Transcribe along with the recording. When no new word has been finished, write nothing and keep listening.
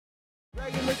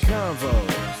Regular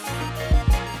convos.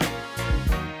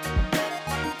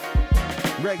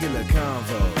 Regular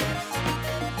convos.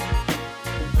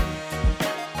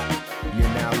 You're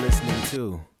now listening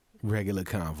to Regular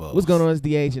Convos. What's going on? It's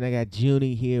DH and I got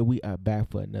Junie here. We are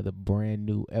back for another brand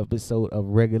new episode of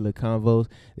Regular Convos.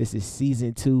 This is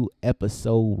season 2,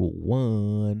 episode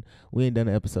 1. We ain't done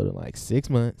an episode in like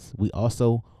 6 months. We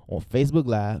also on Facebook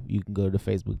Live. You can go to the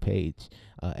Facebook page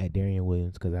at Darian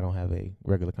Williams because I don't have a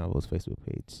Regular Convos Facebook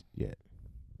page yet.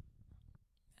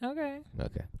 Okay.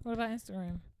 Okay. What about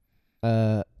Instagram?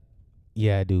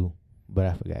 Yeah, I do, but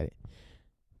I forgot it.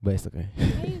 But it's okay.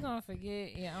 How you gonna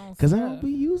forget your own stuff? Because I don't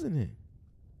be using it.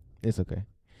 It's okay.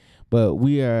 But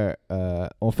we are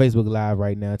on Facebook Live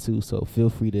right now, too. So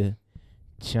feel free to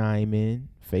chime in.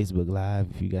 Facebook Live.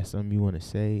 If you got something you want to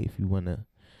say, if you want to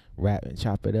rap and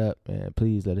chop it up, man,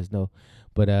 please let us know.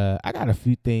 But I got a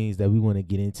few things that we want to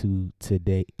get into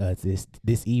today,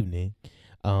 this evening.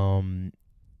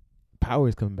 Power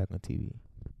is coming back on TV.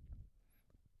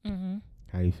 Mm-hmm.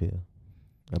 How do you feel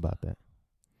about that?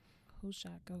 Who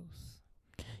shot Ghost?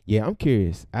 Yeah, I'm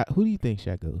curious. Who do you think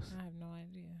shot Ghost? I have no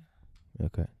idea.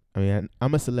 Okay. I mean,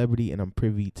 I'm a celebrity and I'm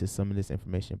privy to some of this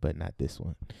information, but not this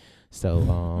one.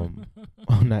 So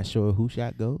I'm not sure who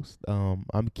shot Ghost.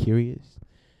 I'm curious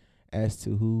as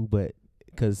to who, but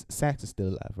because Sax is still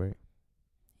alive, right?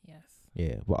 Yes.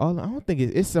 Yeah. Well, I don't think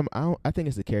it's some. I think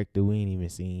it's a character we ain't even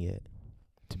seen yet.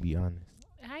 To be honest.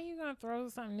 How you gonna throw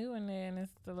something new in there and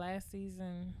it's the last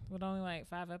season with only like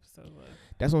 5 episodes left?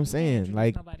 That's what I'm You can't saying. introduce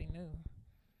Like, nobody new.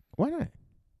 why not?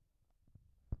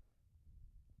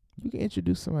 You can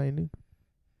introduce somebody new.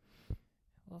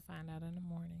 We'll find out in the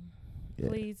morning. Yeah.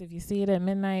 Please, if you see it at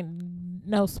midnight,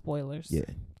 no spoilers. Yeah.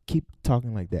 Keep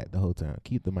talking like that the whole time.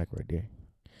 Keep the mic right there.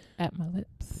 At my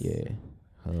lips. Yeah.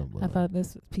 I thought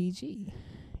this was PG.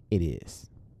 It is.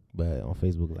 But on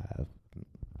Facebook Live.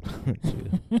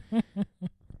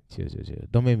 Chill. Chill.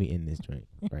 Don't make me end this drink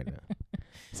right now.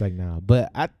 It's like, nah.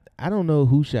 But I don't know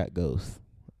who shot Ghost.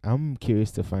 I'm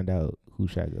curious to find out who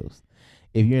shot Ghost.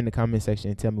 If you're in the comment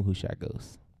section, tell me who shot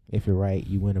Ghost. If you're right,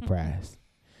 you win a prize.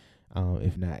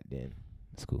 If not, then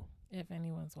it's cool. If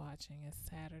anyone's watching, it's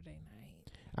Saturday night.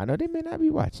 I know they may not be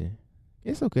watching.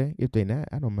 It's okay. If they not,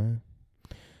 I don't mind.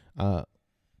 Oh,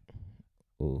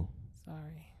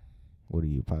 Sorry. what are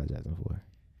you apologizing for?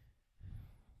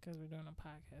 Because we're doing a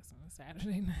podcast on a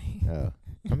Saturday night.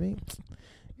 I mean,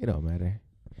 it don't matter.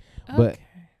 But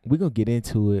we're going to get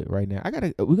into it right now.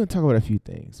 We're going to talk about a few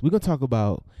things. We're going to talk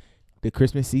about the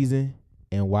Christmas season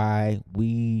and why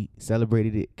we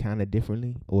celebrated it kind of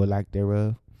differently or lack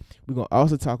thereof. We're going to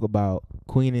also talk about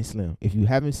Queen and Slim. If you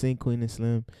haven't seen Queen and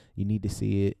Slim, you need to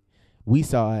see it. We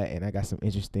saw it, and I got some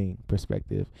interesting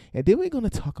perspective. And then we're going to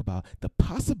talk about the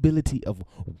possibility of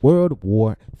World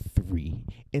War III.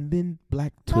 And then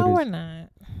Black Twitter's... No, we're not.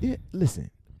 Yeah,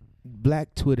 listen.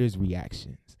 Black Twitter's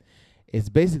reactions. It's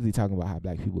basically talking about how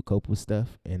black people cope with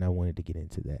stuff, and I wanted to get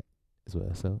into that as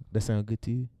well. So, that sound good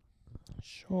to you?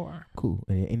 Sure. Cool.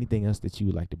 And anything else that you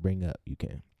would like to bring up, you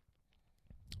can.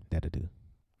 That'll do.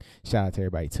 Shout out to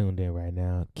everybody tuned in right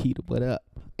now. Keita, what up?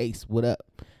 Ace, what up?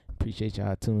 Appreciate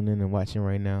y'all tuning in and watching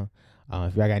right now.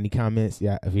 If y'all got any comments,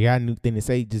 if you got anything to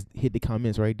say, just hit the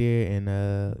comments right there.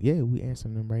 And, we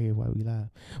answering them right here while we live.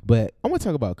 But I want to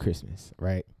talk about Christmas,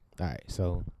 right? All right,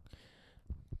 so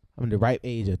I'm the ripe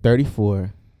age of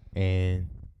 34, and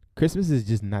Christmas is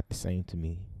just not the same to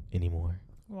me anymore.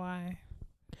 Why?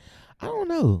 I don't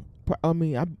know. I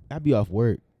mean, I be off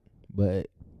work, but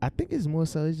I think it's more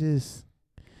so it's just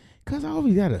because I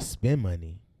always got to spend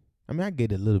money. I mean, I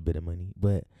get a little bit of money,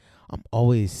 but I'm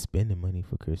always spending money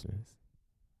for Christmas.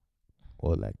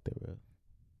 Or like thereof.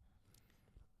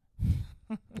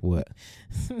 What?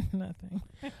 Nothing.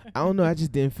 I don't know. I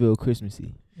just didn't feel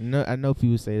Christmassy. No, I know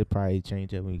people say it probably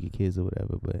change up when you get kids or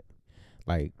whatever, but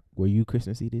like, were you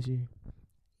Christmassy this year?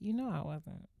 You know I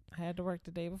wasn't. I had to work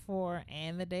the day before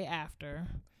and the day after.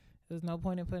 There's no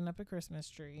point in putting up a Christmas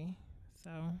tree.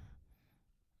 So.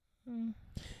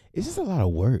 It's just a lot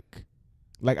of work.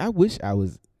 Like, I wish I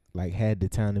was, like, had the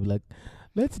time to be like,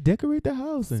 let's decorate the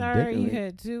house. And Sorry, you decorate.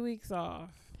 had 2 weeks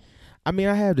off. I mean,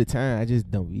 I have the time. I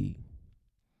just don't be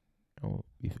feeling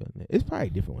it. It's probably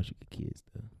different once you get kids,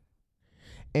 though.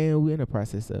 And we're in the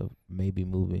process of maybe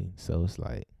moving. So it's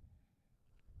like,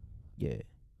 yeah,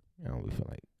 I don't be feeling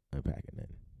like unpacking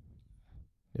nothing.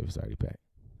 If it's already packed.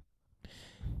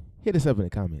 Hit us up in the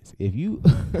comments. If you,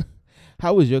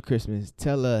 how was your Christmas?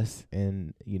 Tell us.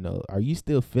 And, are you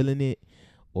still feeling it?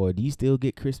 Or do you still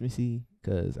get Christmassy?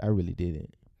 Because I really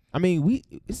didn't. I mean,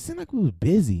 it seemed like we was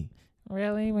busy.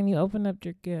 Really? When you opened up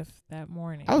your gift that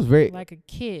morning? I was very... Like a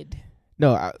kid.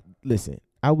 No, listen.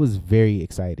 I was very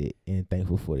excited and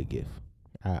thankful for the gift.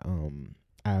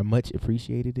 I much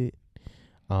appreciated it.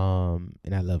 And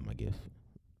I love my gift.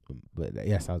 But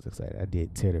yes, I was excited. I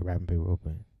did tear the wrapping paper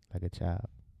open like a child.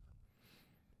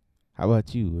 How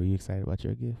about you? Were you excited about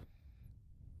your gift?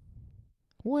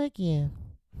 What gift?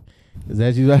 Is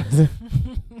that you?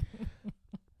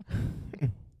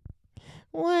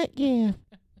 What gift?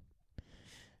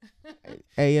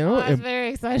 Hey, you know, I was very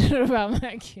excited about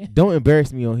my gift. don't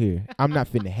embarrass me on here. I'm not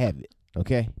finna have it,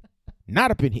 okay?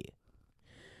 Not up in here.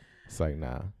 It's like,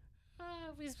 nah.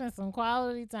 We spent some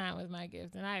quality time with my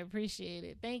gift, and I appreciate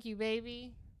it. Thank you,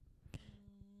 baby.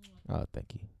 Oh,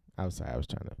 thank you. I'm sorry. I was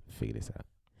trying to figure this out.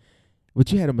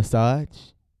 But you had a massage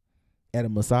at a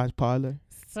massage parlor?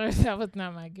 Sir, that was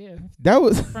not my gift. That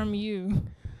was, From you.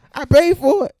 I paid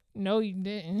for it. No, you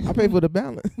didn't. I paid for the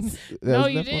balance. that No, was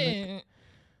you left on there. didn't.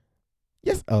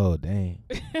 Yes. Oh, dang.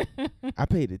 I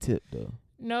paid the tip, though.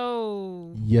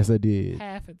 No. Yes, I did.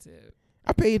 Half a tip.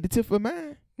 I paid the tip for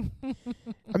mine.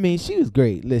 I mean, she was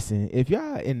great. Listen, if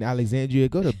y'all in Alexandria,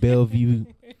 go to Bellevue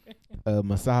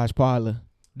Massage Parlor.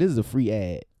 This is a free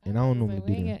ad, and I don't was normally like,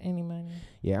 do we ain't that. got any money.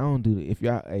 Yeah, I don't do that. If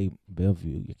y'all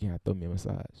Bellevue, you can't throw me a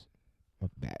massage. My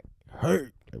back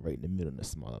hurt, like right in the middle of the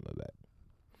small of my back.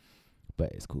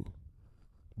 But it's cool.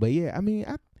 But yeah, I mean,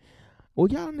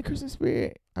 y'all in the Christmas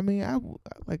spirit. I mean, I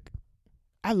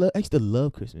used to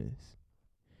love Christmas.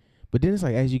 But then it's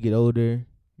like as you get older,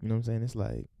 you know what I'm saying? It's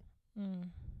like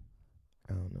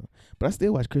I don't know. But I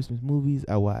still watch Christmas movies.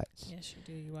 I watch. Yes, you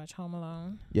do. You watch Home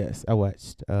Alone Yes, I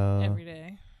watched. every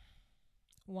day.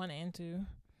 1 and 2.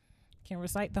 Can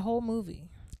recite the whole movie,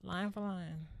 line for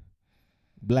line.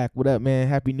 Black, what up, man?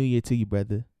 Happy New Year to you,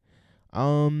 brother.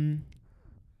 What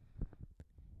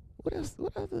else?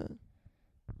 What other?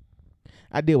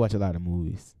 I did watch a lot of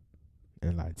movies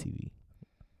and a lot of TV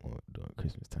during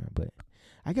Christmas time, but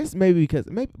I guess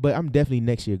but I'm definitely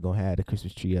next year gonna have the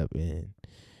Christmas tree up and,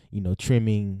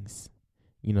 trimmings.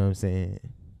 You know what I'm saying?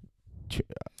 You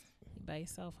by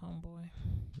yourself, homeboy.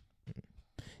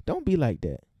 Don't be like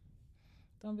that.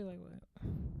 Don't be like what?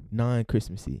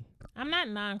 Non-Christmassy. I'm not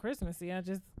non-Christmassy.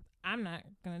 I'm not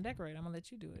gonna decorate. I'm gonna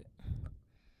let you do it.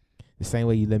 The same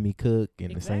way you let me cook,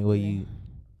 and the same way you.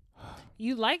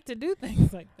 You like to do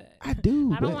things like that. I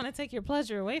do. I don't want to take your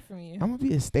pleasure away from you. I'm about to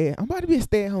be a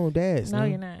stay-at-home dad. No, son.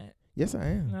 you're not. Yes, I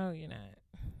am. No, you're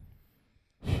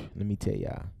not. Let me tell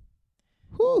y'all.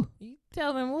 Whew. You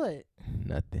tell them what?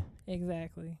 Nothing.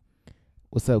 Exactly.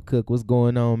 What's up, Cook? What's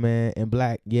going on, man? And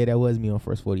Black, yeah, that was me on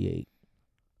First 48.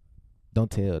 Don't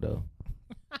tell, though.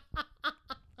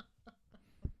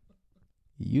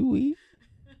 You eat?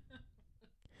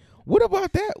 What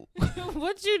about that?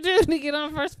 What you do to get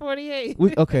on First 48?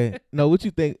 Okay, no, what you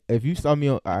think? If you saw me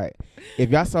on, all right, if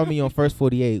y'all saw me on First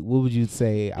 48, what would you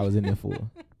say I was in there for?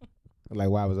 Like,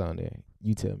 why I was on there?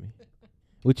 You tell me.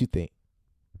 What you think?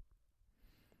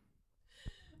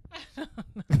 I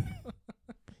don't know.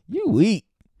 You weak.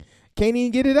 Can't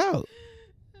even get it out.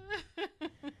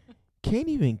 Can't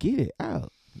even get it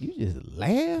out. You just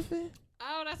laughing?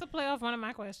 Oh, that's a play off one of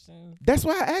my questions. That's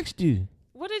why I asked you.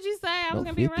 What did you say I No was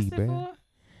going to be 50, arrested bruh. for?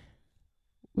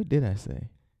 What did I say?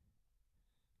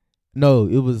 No,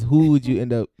 it was who would you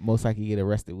end up most likely get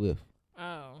arrested with?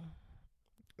 Oh.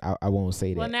 I won't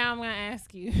say Well, that. now I'm going to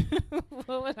ask you.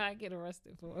 What would I get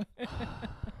arrested for?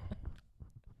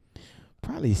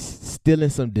 Probably stealing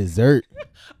some dessert.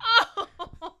 Oh.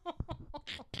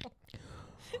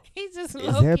 He just Is that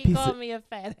a low-key piece called of- me a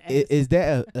fat ass. Is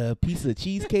that a piece of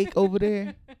cheesecake over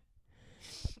there?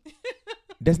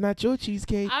 That's not your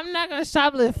cheesecake. I'm not going to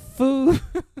shoplift food.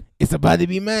 It's about to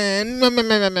be mine.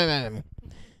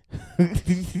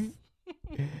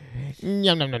 You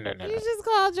just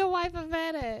called your wife a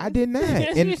fat ass. I did not.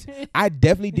 Yes, And you did. I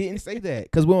definitely didn't say that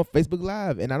because we're on Facebook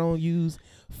Live and I don't use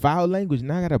foul language.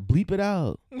 Now I got to bleep it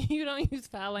out You don't use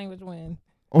foul language when?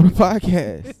 on the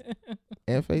podcast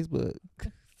and Facebook.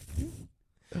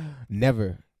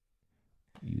 Never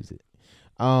use it.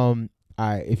 All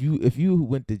right. If you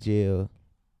went to jail,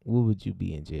 what would you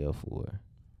be in jail for?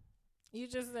 You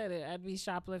just said it. I'd be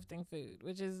shoplifting food,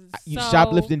 which is You so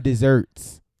shoplifting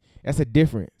desserts. That's a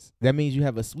difference. That means you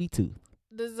have a sweet tooth.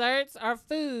 Desserts are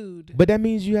food. But that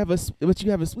means you have a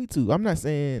sweet tooth. I'm not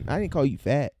saying I didn't call you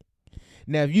fat.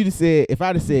 Now if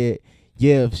I'd have said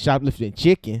yeah, shoplifting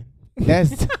chicken,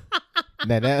 that's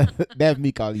that's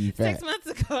me calling you fat. 6 months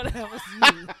ago, that was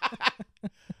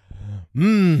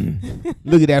you.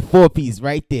 Look at that 4-piece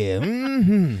right there.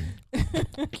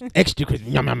 Extra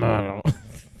crispy. Yum, yum, yum.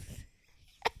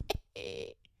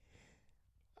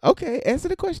 Okay, answer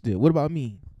the question. What about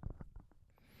me?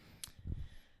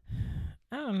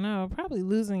 I don't know. Probably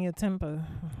losing your temper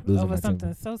Losing over my something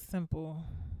temper. so simple.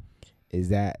 Is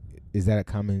that a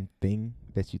common thing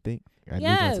that you think? I lose my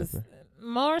Yes, temper?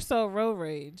 more so road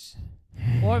rage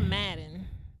or Madden.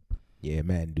 Yeah,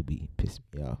 Madden do be pissing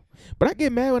me off. But I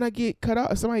get mad when I get cut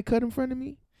off. If somebody cut in front of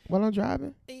me while I'm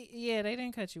driving. Yeah, they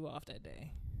didn't cut you off that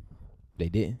day. They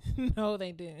didn't. No,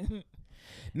 they didn't.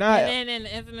 Nah. And then in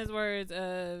the infamous words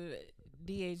of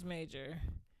D.H. Major,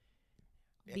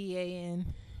 B.A.N.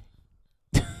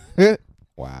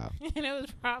 Wow. And it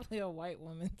was probably a white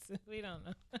woman. So we don't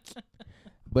know.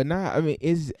 But nah, I mean,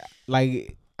 it's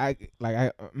like I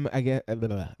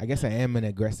guess I am an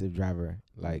aggressive driver,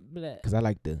 like, Blah. cause I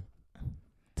like to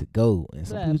go, and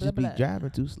some Blah, people blah, just blah. be driving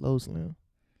too slow, Slim.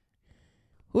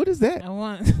 Who does that? I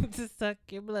want to suck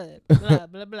your blood. Blah,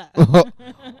 blah, blah.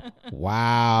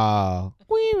 Wow.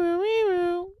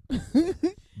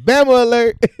 Bama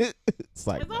alert. It's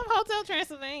like, It's off Hotel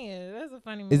Transylvania. That's a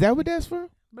funny movie. is that what that's from?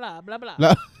 Blah, blah, blah.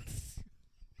 Blah.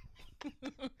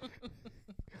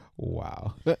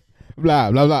 Wow.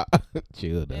 Blah blah blah.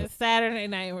 Chill though. It's Saturday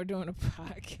night and we're doing a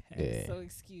podcast. Yeah. So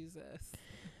excuse us.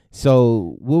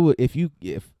 So what would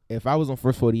if I was on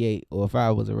First 48 or if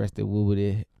I was arrested, what would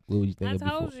you think? I of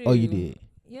before? told Oh, you you. did.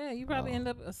 Yeah, you probably Oh. end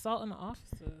up assaulting an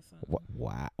officer or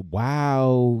something.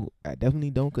 Wow. I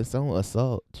definitely don't condone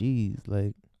assault. Jeez,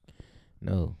 like,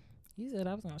 no, You said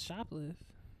I was going to shoplift.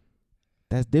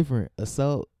 that's different.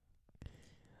 Assault,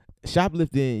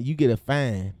 shoplifting, you get a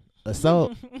fine.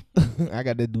 Assault, I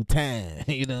got to do time.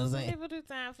 You know what I'm Some saying? people do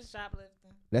time for shoplifting.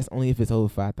 That's only if it's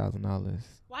over $5,000.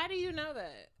 Why do you know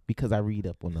that? Because I read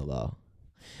up on the law.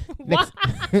 Why?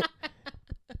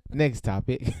 Next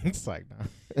topic. It's like,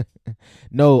 no.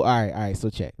 No, all right. So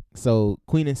check. So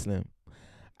Queen and Slim.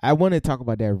 I want to talk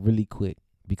about that really quick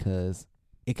because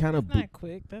it kind of It's not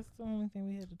quick. That's the only thing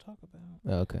we had to talk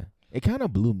about. okay. It kind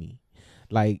of blew me.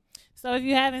 Like, So if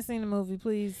you haven't seen the movie,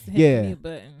 please hit Yeah. the mute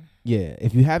button. yeah,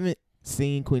 if you haven't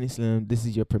seen Queen and Slim, this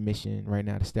is your permission right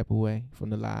now to step away from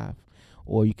the live,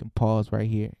 or you can pause right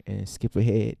here and skip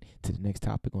ahead to the next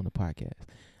topic on the podcast.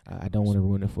 I don't want to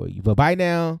ruin it for you, but by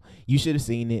now you should have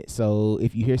seen it. So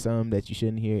if you hear something that you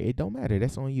shouldn't hear, it don't matter.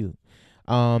 That's on you.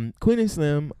 Queen and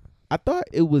Slim, I thought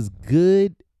it was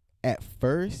good at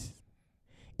first,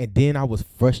 and then I was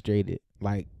frustrated.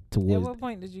 Like At towards what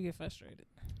point did you get frustrated?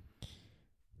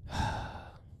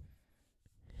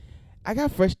 I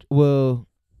got frustrated. Well,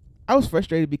 I was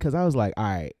frustrated because I was like, all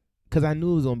right, because I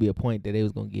knew it was gonna be a point that they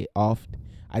was gonna get off.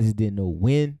 I just didn't know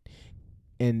when,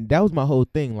 and that was my whole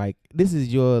thing. Like, this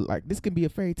is this could be a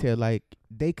fairy tale. Like,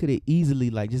 they could have easily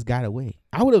just got away.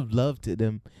 I would have loved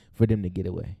for them to get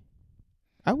away.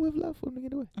 I would have loved for them to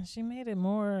get away. She made it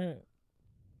more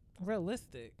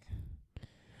realistic.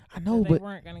 I know, that but they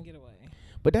weren't gonna get away.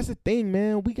 But that's the thing,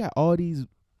 man. We got all these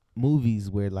movies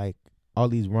where all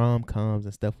these rom-coms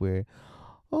and stuff where,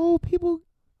 oh, people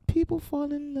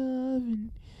fall in love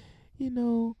and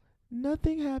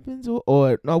nothing happens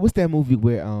or no, what's that movie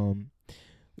where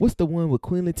what's the one with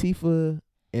Queen Latifah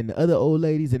and the other old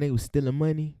ladies and they was stealing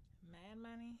money Mad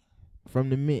Money. from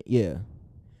the mint? Yeah,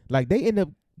 like they end up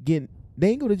they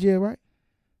ain't go to jail, right?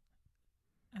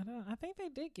 I think they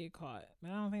did get caught,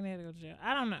 but I don't think they had to go to jail.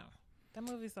 I don't know. That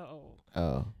movie's so old.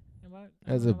 Oh, I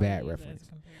That's don't a know why bad they use it as a reference.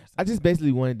 comparison. I just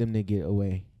basically wanted them to get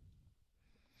away.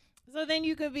 So then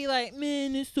you could be like,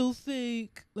 man, it's so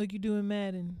fake, like you do in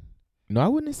Madden. No, I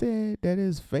wouldn't have said that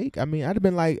is fake. I mean, I'd have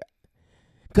been like,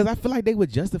 because I feel like they were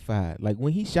justified. Like,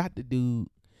 when he shot the dude,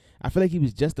 I feel like he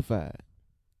was justified.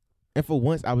 And for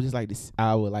once, I was just like this.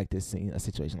 I would like to see a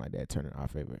situation like that turn in our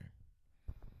favor.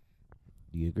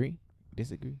 Do you agree?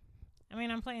 Disagree? I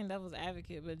mean, I'm playing devil's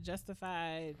advocate, but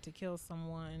justified to kill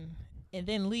someone and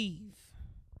then leave.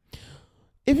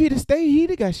 If he'd have stayed, he'd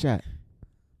have got shot.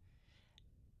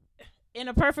 In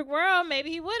a perfect world, maybe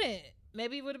he wouldn't.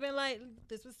 Maybe he would have been like,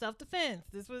 this was self-defense.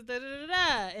 This was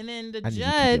da-da-da-da. And then the I need you to keep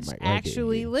your judge mic right there,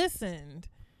 actually yeah. listened.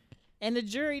 And the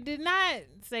jury did not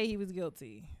say he was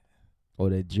guilty. Or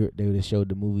they would have showed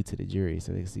the movie to the jury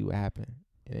so they could see what happened.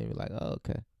 And they'd be like, oh,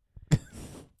 okay.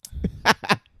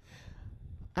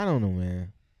 I don't know,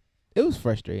 man. It was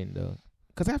frustrating, though.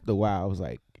 Because after a while, I was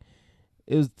like,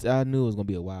 I knew it was going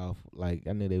to be a while. Like,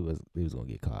 I knew they was going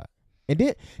to get caught. And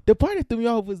then the part that threw me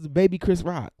off was the baby Chris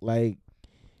Rock. Like,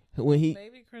 when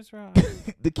Maybe Chris Rock.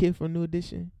 the kid from New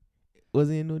Edition, was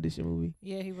he in New Edition movie?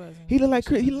 Yeah, he wasn't. He looked like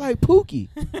he looked like Pookie.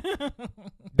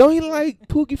 Don't he look like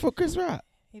Pookie from Chris Rock?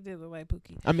 He did look like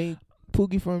Pookie. I mean,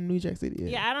 Pookie from New Jack City.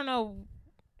 Yeah, I don't know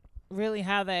really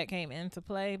how that came into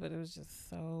play, but it was just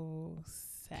so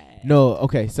sad. No,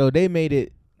 okay. So they made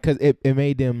it because it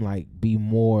made them like be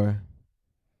more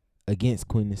against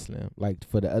Queen and Slim, like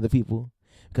for the other people.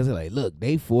 because they're like, look,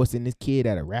 they forcing this kid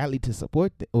at a rally to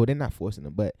support or they're not forcing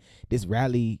him, but this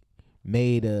rally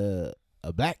made a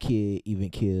black kid even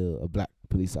kill a black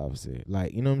police officer.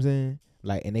 Like, you know what I'm saying?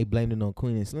 Like, and they blamed it on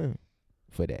Queen and Slim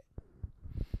for that.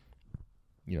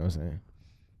 You know what I'm saying?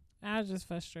 I was just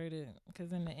frustrated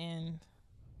because in the end,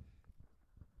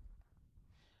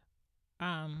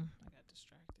 I got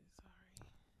distracted.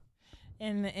 Sorry.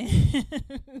 In the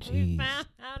end, we found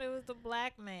out it was the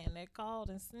black man that called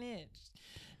and snitched,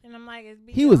 and I'm like,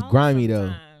 he was grimy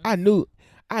though. I knew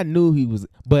he was,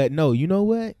 but no, you know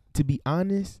what? To be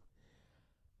honest,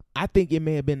 I think it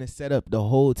may have been a setup the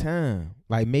whole time.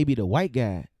 Like maybe the white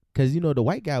guy, because you know the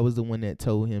white guy was the one that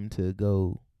told him to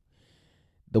go.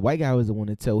 The white guy was the one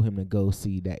that told him to go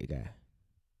see that guy.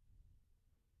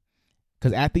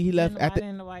 Because after he left, why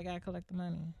didn't the white guy collect the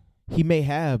money? He may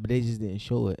have, but they just didn't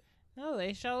show it. No,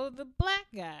 they showed the black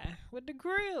guy with the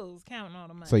grills counting all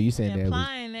the money. So you saying that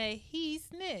implying that he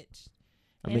snitched?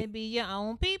 And it be your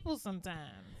own people sometimes.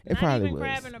 It Not probably even was.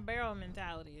 grabbing a barrel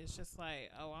mentality. It's just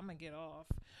like, oh, I'm gonna get off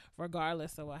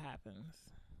regardless of what happens.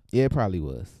 Yeah, it probably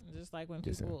was. Just like when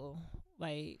Just people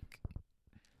like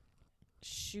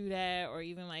shoot at or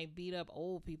even like beat up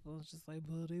old people. It's just like,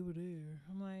 well, they were there.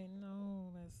 I'm like,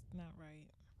 no, that's not right.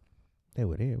 They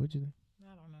were there. What you think?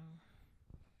 I don't know.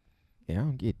 Yeah, I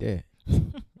don't get that.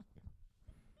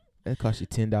 That cost you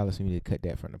 $10 for me to cut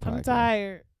that from the podcast. I'm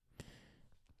tired.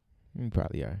 You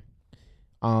probably are.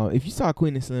 If you saw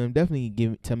Queen and Slim,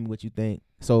 definitely tell me what you think.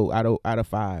 So out of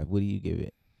 5, what do you give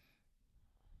it?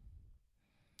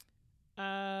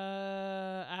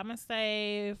 I'm gonna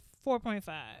say 4.5.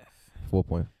 4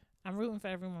 point. I'm rooting for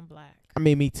everyone black. I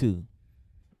mean, me too.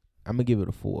 I'm gonna give it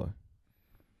a 4,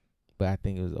 but I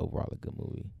think it was overall a good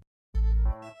movie.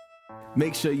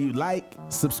 Make sure you like,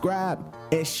 subscribe,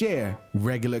 and share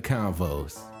Regular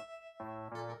Convos.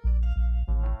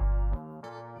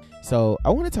 So I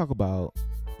want to talk about,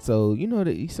 so you know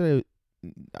that you said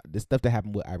the stuff that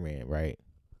happened with Iran, right?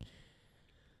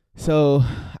 So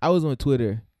I was on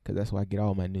Twitter because that's where I get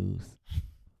all my news.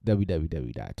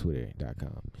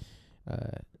 www.twitter.com.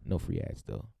 No free ads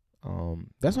though.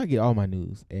 That's where I get all my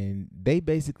news, and they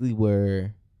basically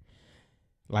were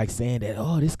like saying that,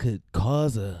 oh, this could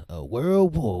cause a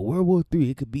world war, World War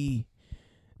III. It could be,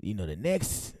 you know, the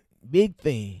next big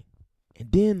thing. And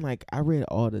then, like, I read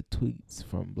all the tweets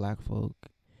from black folk,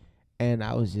 and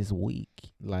I was just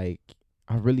weak. Like,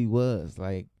 I really was.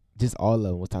 Like, just all of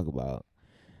them was talking about,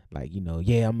 like, you know,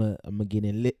 yeah, I'm a get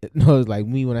in lit. No, it's like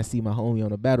me when I see my homie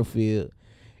on the battlefield.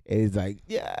 It's like,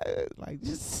 yeah, like,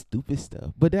 just stupid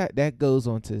stuff. But that goes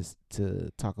on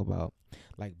to talk about,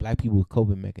 like, black people's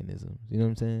coping mechanisms. You know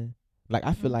what I'm saying? Like,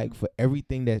 I feel like for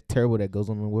everything that's terrible that goes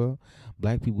on in the world,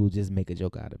 black people just make a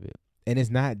joke out of it. And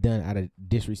it's not done out of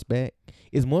disrespect.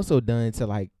 It's more so done to,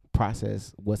 like,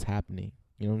 process what's happening.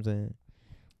 You know what I'm saying?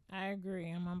 I agree.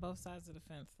 I'm on both sides of the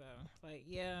fence, though. Like,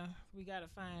 yeah, you got to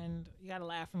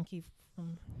laugh from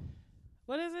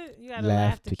what is it? You got to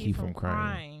laugh to keep from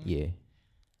crying. Yeah.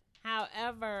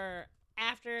 However,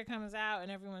 after it comes out and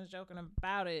everyone's joking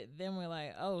about it, then we're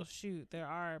like, oh, shoot, there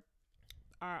are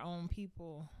our own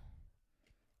people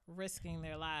risking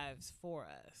their lives for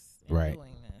us in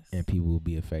doing this. And people will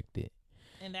be affected.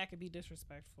 And that could be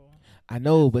disrespectful. I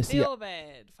know, but I feel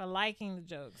bad for liking the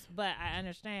jokes, but I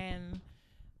understand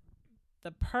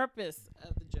the purpose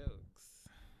of the jokes.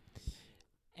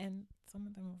 And some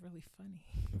of them are really funny.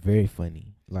 Very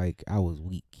funny. Like, I was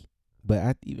weak. But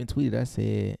I even tweeted, I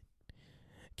said,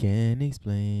 can't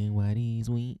explain why these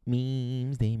weak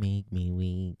memes, they make me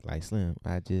weak. Like, Slim,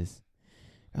 that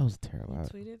was terrible.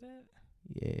 You tweeted that?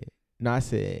 Yeah. No,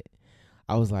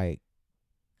 I was like,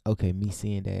 okay, me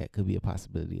seeing that could be a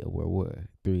possibility of World War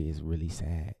III is really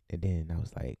sad. And then I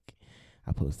was like,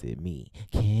 I posted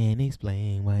can't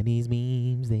explain why these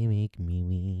memes, they make me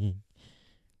weak.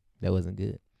 That wasn't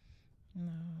good.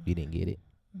 No. You didn't get it?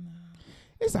 No.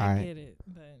 It's all right. I get it,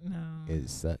 but no. It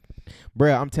sucked.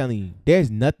 Bruh, I'm telling you,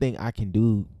 there's nothing I can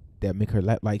do that make her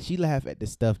laugh. Like, she laugh at the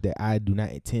stuff that I do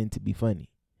not intend to be funny.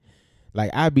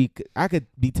 Like, I could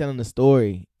be telling a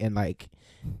story and, like,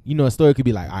 you know, a story could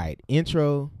be like, all right,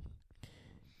 intro,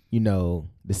 you know,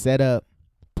 the setup,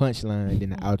 punchline, then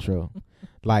the outro.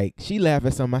 Like, she laughed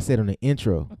at something I said on the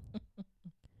intro.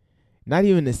 Not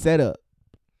even the setup.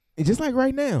 It's just like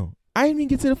right now. I didn't even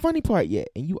get to the funny part yet,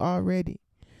 and you already.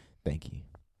 Thank you.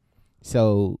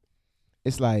 So,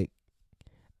 it's like,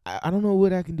 I don't know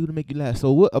what I can do to make you laugh.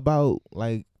 So, what about,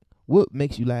 like, what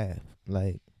makes you laugh?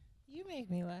 Like, you make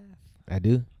me laugh. I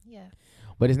do? Yeah.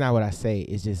 But it's not what I say.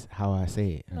 It's just how I say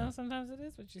it. No, sometimes it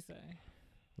is what you say.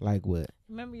 Like what?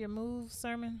 Remember your move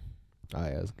sermon? Oh,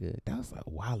 yeah, that was good. That was like a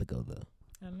while ago, though.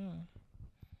 I know.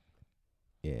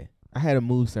 Yeah. I had a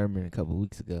mood sermon a couple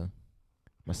weeks ago.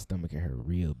 My stomach hurt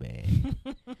real bad.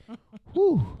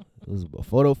 Whew. It was a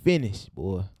photo finish,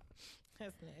 boy.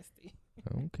 That's nasty.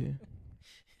 I don't care.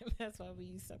 That's why we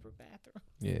use separate bathrooms.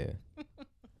 Yeah.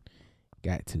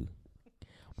 Got to.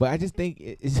 But I just think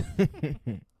it's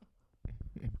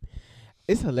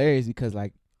it's hilarious because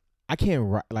like I can't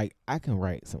write like I can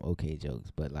write some okay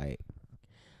jokes, but like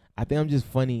I think I'm just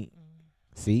funny.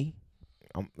 See?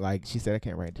 I'm like she said I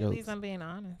can't write At jokes. least I'm being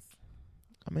honest.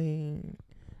 I mean,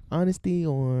 honesty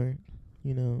or,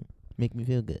 you know, make me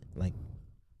feel good. Like,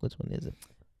 which one is it?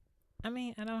 I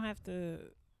mean, I don't have to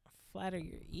flatter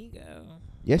your ego.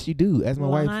 Yes, you do. As my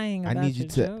wife, Lying I about need you your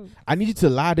to. jokes. I need you to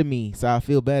lie to me so I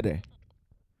feel better.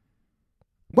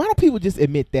 Why don't people just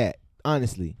admit that?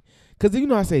 Honestly, because you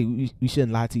know I say we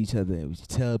shouldn't lie to each other and we should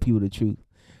tell people the truth.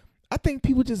 I think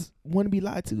people just want to be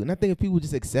lied to, and I think if people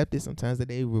just accept it sometimes that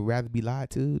they would rather be lied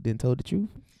to than told the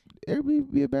truth, everybody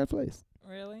would be a better place.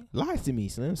 Really? Lie to me,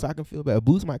 Slim, so I can feel better.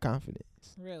 Boost my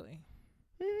confidence. Really?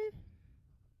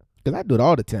 Because I do it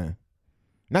all the time.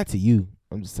 Not to you.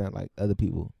 I'm just saying like other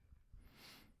people.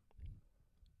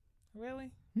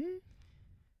 Really?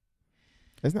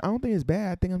 That's not, I don't think it's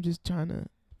bad. I think I'm just trying to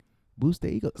boost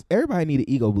their ego. Everybody need an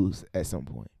ego boost at some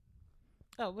point.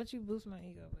 Oh, what you boost my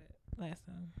ego with last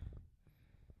time?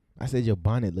 I said your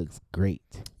bonnet looks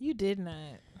great. You did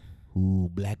not. Ooh,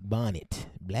 black bonnet.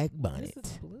 Black bonnet.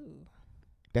 This is blue.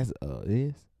 That's it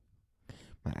is.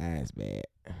 My eyes bad.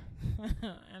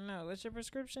 I know. What's your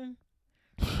prescription?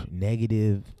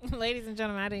 Negative. Ladies and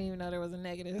gentlemen, I didn't even know there was a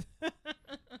negative.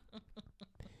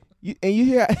 You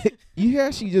hear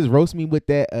how she just roast me with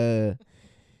that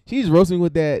she just roast me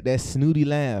with that snooty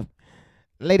laugh.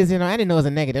 Ladies and gentlemen, I didn't know it was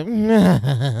a negative.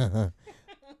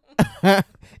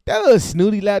 That little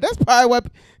snooty laugh, that's probably what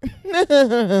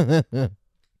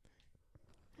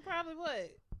Probably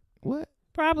what? What?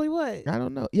 Probably what? I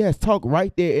don't know. Yes, talk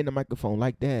right there in the microphone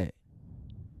like that.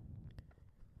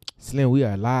 Slim, we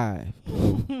are live.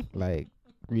 Like,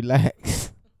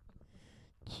 relax.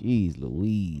 Jeez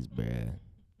Louise, bruh.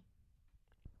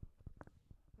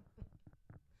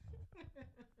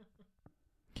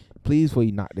 Please, before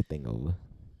you knock the thing over.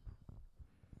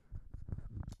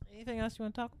 Anything else you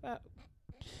want to talk about?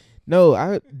 No,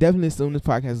 I definitely assume this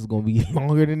podcast is going to be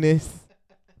longer than this.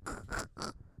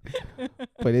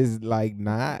 But it's like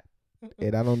not.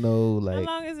 And I don't know, like.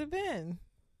 How long has it been?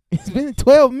 It's been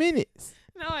 12 minutes.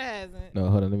 No, it hasn't. No,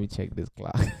 hold on. Let me check this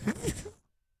clock.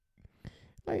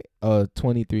 Like,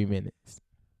 23 minutes.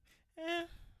 Yeah,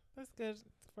 that's good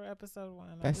for episode 1.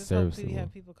 That's I just hope we serviceable.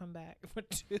 have people come back for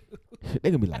 2.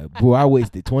 They gonna be like, bro, I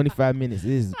wasted 25 minutes.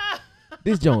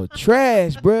 This joint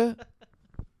trash, bruh.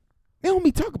 They don't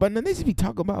be talking about nothing. They just be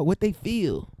talking about what they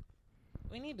feel.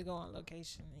 We need to go on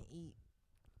location and eat.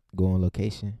 Go on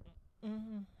location.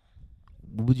 Mm-hmm.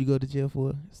 What would you go to jail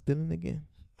for? Stealing again?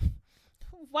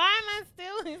 Why am I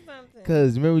stealing something?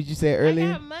 Because remember what you said earlier?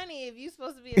 I got money if you're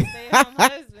supposed to be a stay-at-home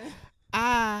husband.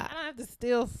 I don't have to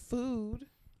steal food.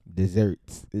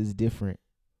 Desserts is different.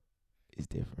 It's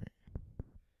different.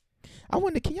 I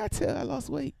wonder, can y'all tell I lost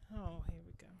weight? Oh, here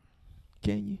we go.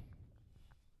 Can you?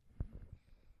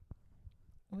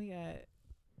 We got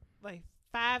like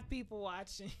 5 people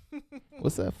watching.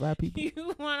 What's up, 5 people?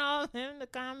 You want all of them to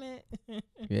comment?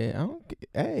 Yeah, I don't.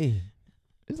 Hey,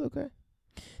 it's okay.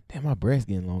 Damn, my breast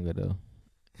getting longer though.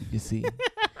 You can see, like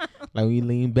when you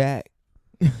lean back,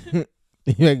 you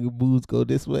make your boobs go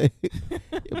this way.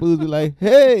 Your boobs be like,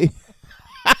 "Hey."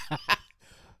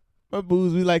 My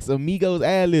boobs be like some Migos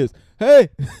ad-libs. Hey.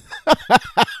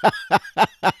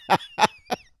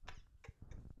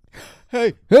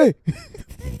 Hey, hey.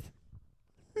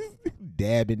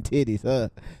 Dabbing titties, huh?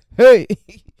 Hey.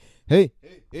 Hey,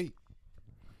 hey, hey.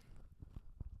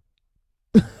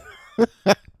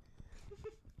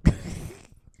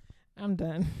 I'm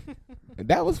done.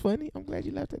 That was funny. I'm glad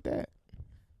you laughed at that.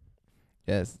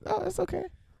 Yes. Oh, that's okay.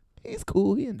 He's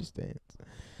cool. He understands.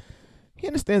 He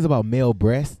understands about male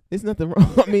breasts. There's nothing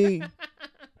wrong. I mean,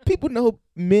 people know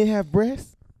men have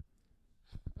breasts.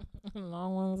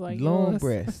 Long ones like Long yours.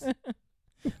 breasts.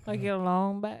 Like your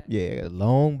long back. Yeah,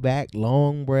 long back,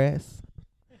 long breasts.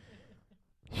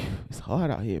 It's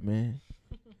hard out here, man.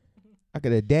 I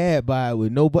got a dad bod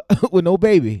with no with no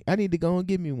baby. I need to go and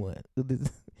give me one.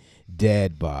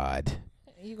 Dad bod.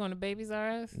 You going to Babies R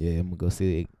Us? Yeah, I'm gonna go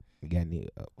see it. Got any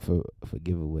for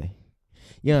giveaway.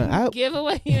 Yeah,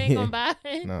 Giveaway? You ain't gonna buy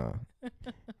it? no.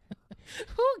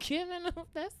 Who giving up?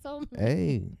 That's so mean.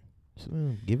 Hey,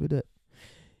 Slim, give it up.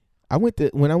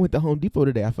 When I went to Home Depot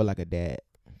today, I felt like a dad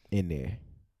in there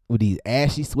with these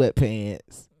ashy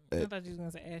sweatpants. I thought you was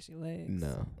gonna say ashy legs.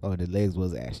 No, the legs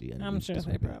was ashy. I'm sure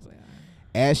they probably are.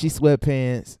 ashy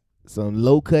sweatpants, some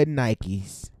low cut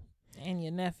Nikes. And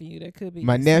your nephew, that could be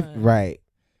My your nephew, son. right?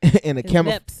 And a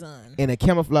Stepson. and a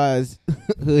camouflage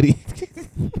hoodie,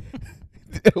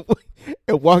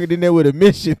 and walking in there with a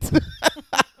mission.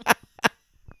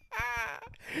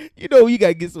 You know, you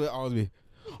gotta get some.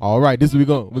 All right, this is we're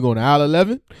going to aisle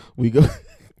 11. We go,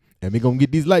 and we gonna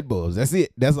get these light bulbs. That's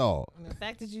it. That's all. The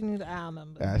fact that you knew the aisle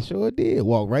number. I sure did.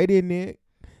 Walk right in there,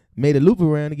 made a loop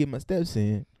around to get my steps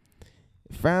in.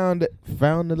 Found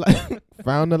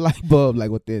the light bulb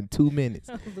like within 2 minutes.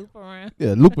 Loop around.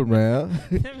 Yeah, loop around.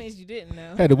 That means you didn't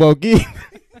know. Had to walk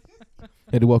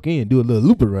in, do a little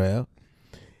loop around.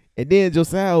 And then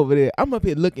Josiah over there, I'm up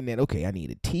here looking at, okay, I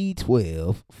need a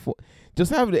T12.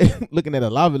 Josiah over there looking at a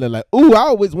lava lamp like, ooh, I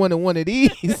always wanted one of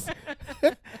these.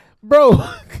 Bro,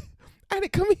 I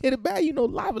didn't come here to buy you no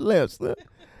lava lamps. Look.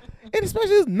 And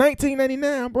especially it's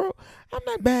 $19.99, bro. I'm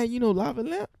not buying you no lava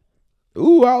lamp.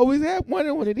 Ooh, I always have one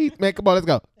of these. Man, come on, let's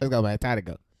go. Let's go, man. Time to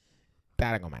go,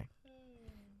 man.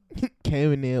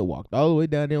 Came in there, walked all the way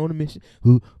down there on the mission.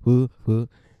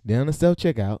 Down the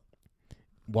self-checkout.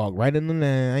 Walked right in the line.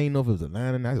 I didn't know if it was a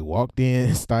line or not. I just walked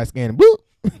in, started scanning. Boop.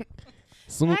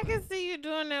 I can see you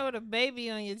doing that with a baby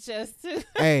on your chest, too.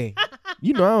 Hey,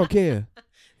 you know I don't care.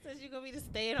 Since you're going to be the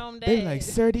stay-at-home dad. They be like,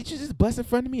 sir, did you just bust in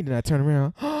front of me? And then I turn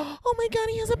around. Oh, my God,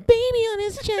 he has a baby on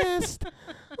his chest.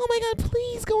 Oh, my God,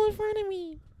 please go in front of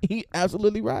me. He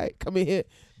absolutely right. Come in here,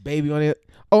 baby on it.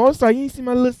 Oh, I'm sorry. You ain't see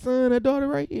my little son or daughter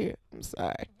right here. I'm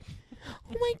sorry.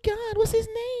 Oh, my God, what's his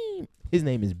name? His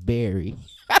name is Barry.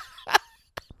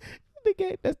 You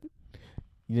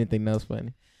didn't think that was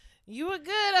funny? You were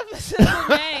good up until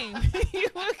the name. You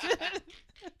were good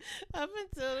up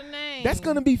until the name. That's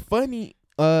going to be funny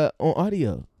on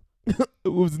audio. What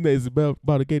was his name? It's about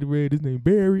a Gatorade. His name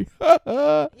Barry.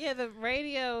 Yeah, the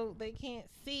radio, they can't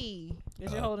see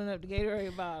that you're holding up the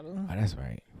Gatorade bottle. Oh, that's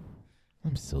right.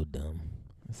 I'm so dumb.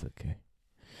 That's okay.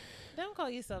 Don't call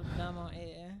yourself dumb on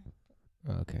air.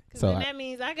 Okay. Because So then that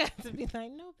means I got to be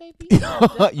like, no, baby.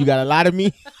 you got a lot of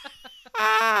me?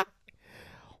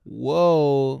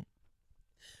 Whoa.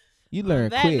 You learn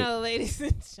quick. No, ladies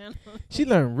and gentlemen. She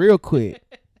learned real quick.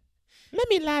 Let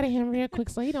me lie to him real quick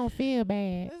so he don't feel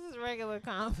bad. This is regular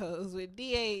combos with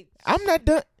DH. I'm not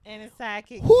done. And his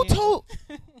sidekick. Who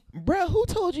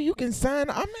told you can sign?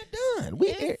 I'm not done.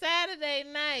 It's Saturday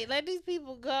night. Let these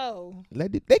people go.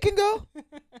 They can go.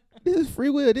 This is free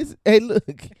will. Hey,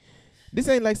 look. This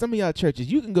ain't like some of y'all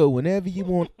churches. You can go whenever you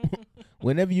want,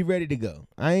 whenever you're ready to go.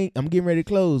 I'm getting ready to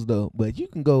close though, but you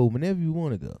can go whenever you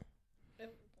want to go.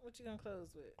 What you gonna close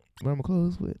with? What I'm gonna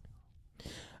close with?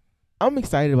 I'm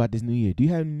excited about this new year. Do you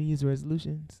have any New Year's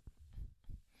resolutions?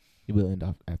 You will end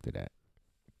off after that.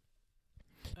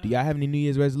 Do y'all have any New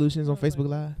Year's resolutions on Facebook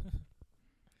Live?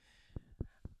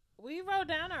 We wrote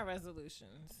down our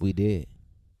resolutions. We did.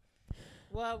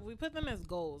 Well, we put them as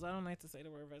goals. I don't like to say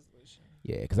the word resolution.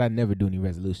 Yeah, because I never do any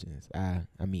resolutions. I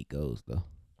meet goals though.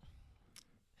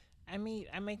 I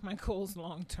make my goals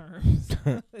long term.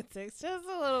 So it takes just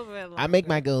a little bit longer. I make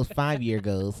my goals 5-year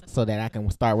goals so that I can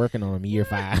start working on them year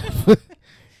 5.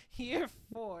 Year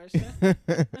 4.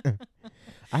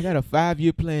 I got a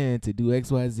 5-year plan to do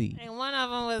XYZ. And one of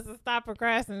them was to stop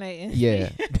procrastinating. Yeah.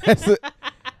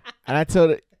 And I told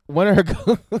her, one of her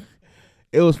goals,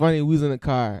 it was funny. We was in the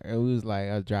car and we was like,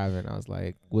 I was driving. I was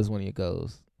like, what's one of your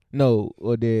goals? No,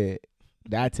 or did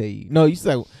I tell you? No, you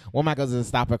said, one of my goals is to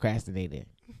stop procrastinating.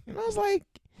 And I was like,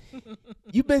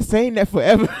 you've been saying that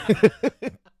forever.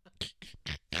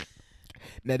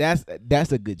 Now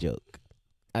that's a good joke.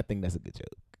 I think that's a good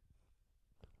joke.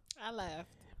 I laughed.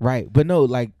 Right, but no,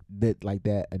 like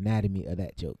that anatomy of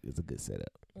that joke is a good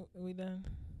setup. We done?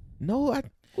 No,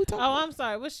 we talking. Oh, I'm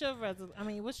sorry. What's your resolution? I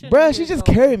mean, what's your Bruh, New she Year's just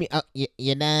goal? carried me.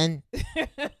 You done? Are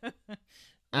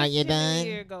What's you your done? New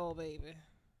Year goal, baby?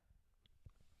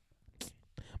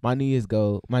 My New Year's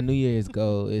goal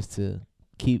is to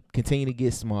continue to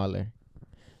get smaller,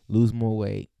 lose more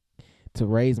weight, to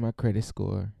raise my credit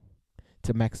score,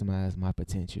 to maximize my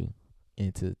potential,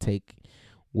 and to take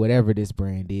whatever this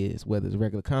brand is, whether it's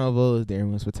regular convos, Darian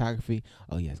Williams Photography.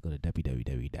 Oh yes, go to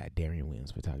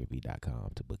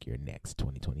www.darianwilliamsphotography.com to book your next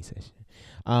 2020 session.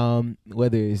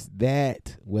 Whether it's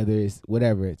that, whether it's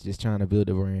whatever, it's just trying to build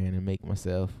a brand and make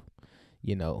myself,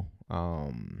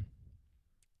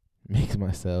 makes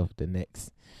myself the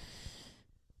next.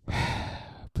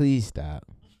 Please stop.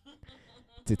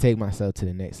 To take myself to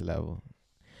the next level.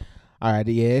 All right,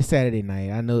 yeah, it's Saturday night.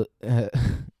 I know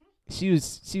she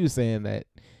was saying that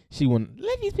she want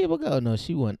let these people go. No,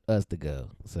 she want us to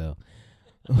go. So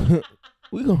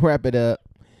we gonna wrap it up.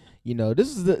 You know,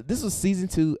 this was season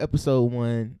 2, episode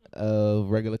 1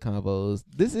 of Regular Convos.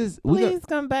 Please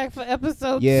come back for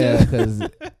episode 2. Yeah, because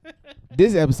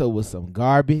this episode was some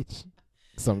garbage.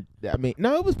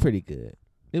 No, it was pretty good.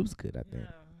 It was good, I think. No,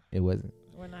 It wasn't.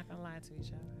 we're not gonna lie to each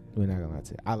other. We're not gonna lie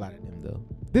to you. I lied to them though.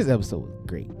 This episode was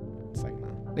great. It's like,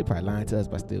 no, they probably lying to us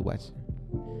by still watching.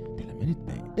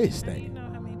 This Now you thing. know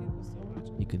how many people still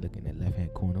watching. You can look in that left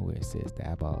hand corner where it says the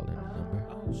eyeball and the number.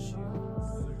 Oh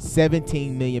shoot.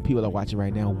 17 million people are watching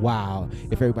right now. Wow.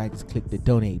 If everybody just click the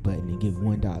donate button and give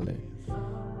 $1,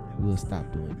 we'll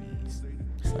stop doing these.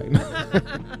 It's like,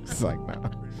 it's like, no.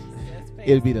 Just pay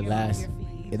It'll be the your last.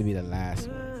 fees. It'll be the last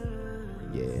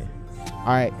one. Yeah. All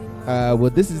right. Well,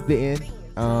 this is the end.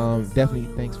 Definitely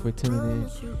thanks for tuning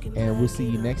in, and we'll see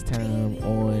you next time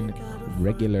on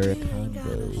Regular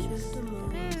Convos.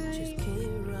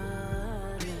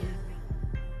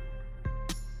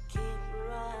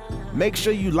 Make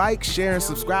sure you like, share, and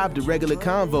subscribe to Regular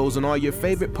Convos on all your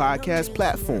favorite podcast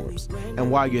platforms. And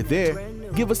while you're there,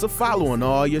 give us a follow on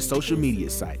all your social media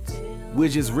sites. We're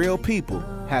just real people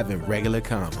having regular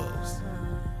convos.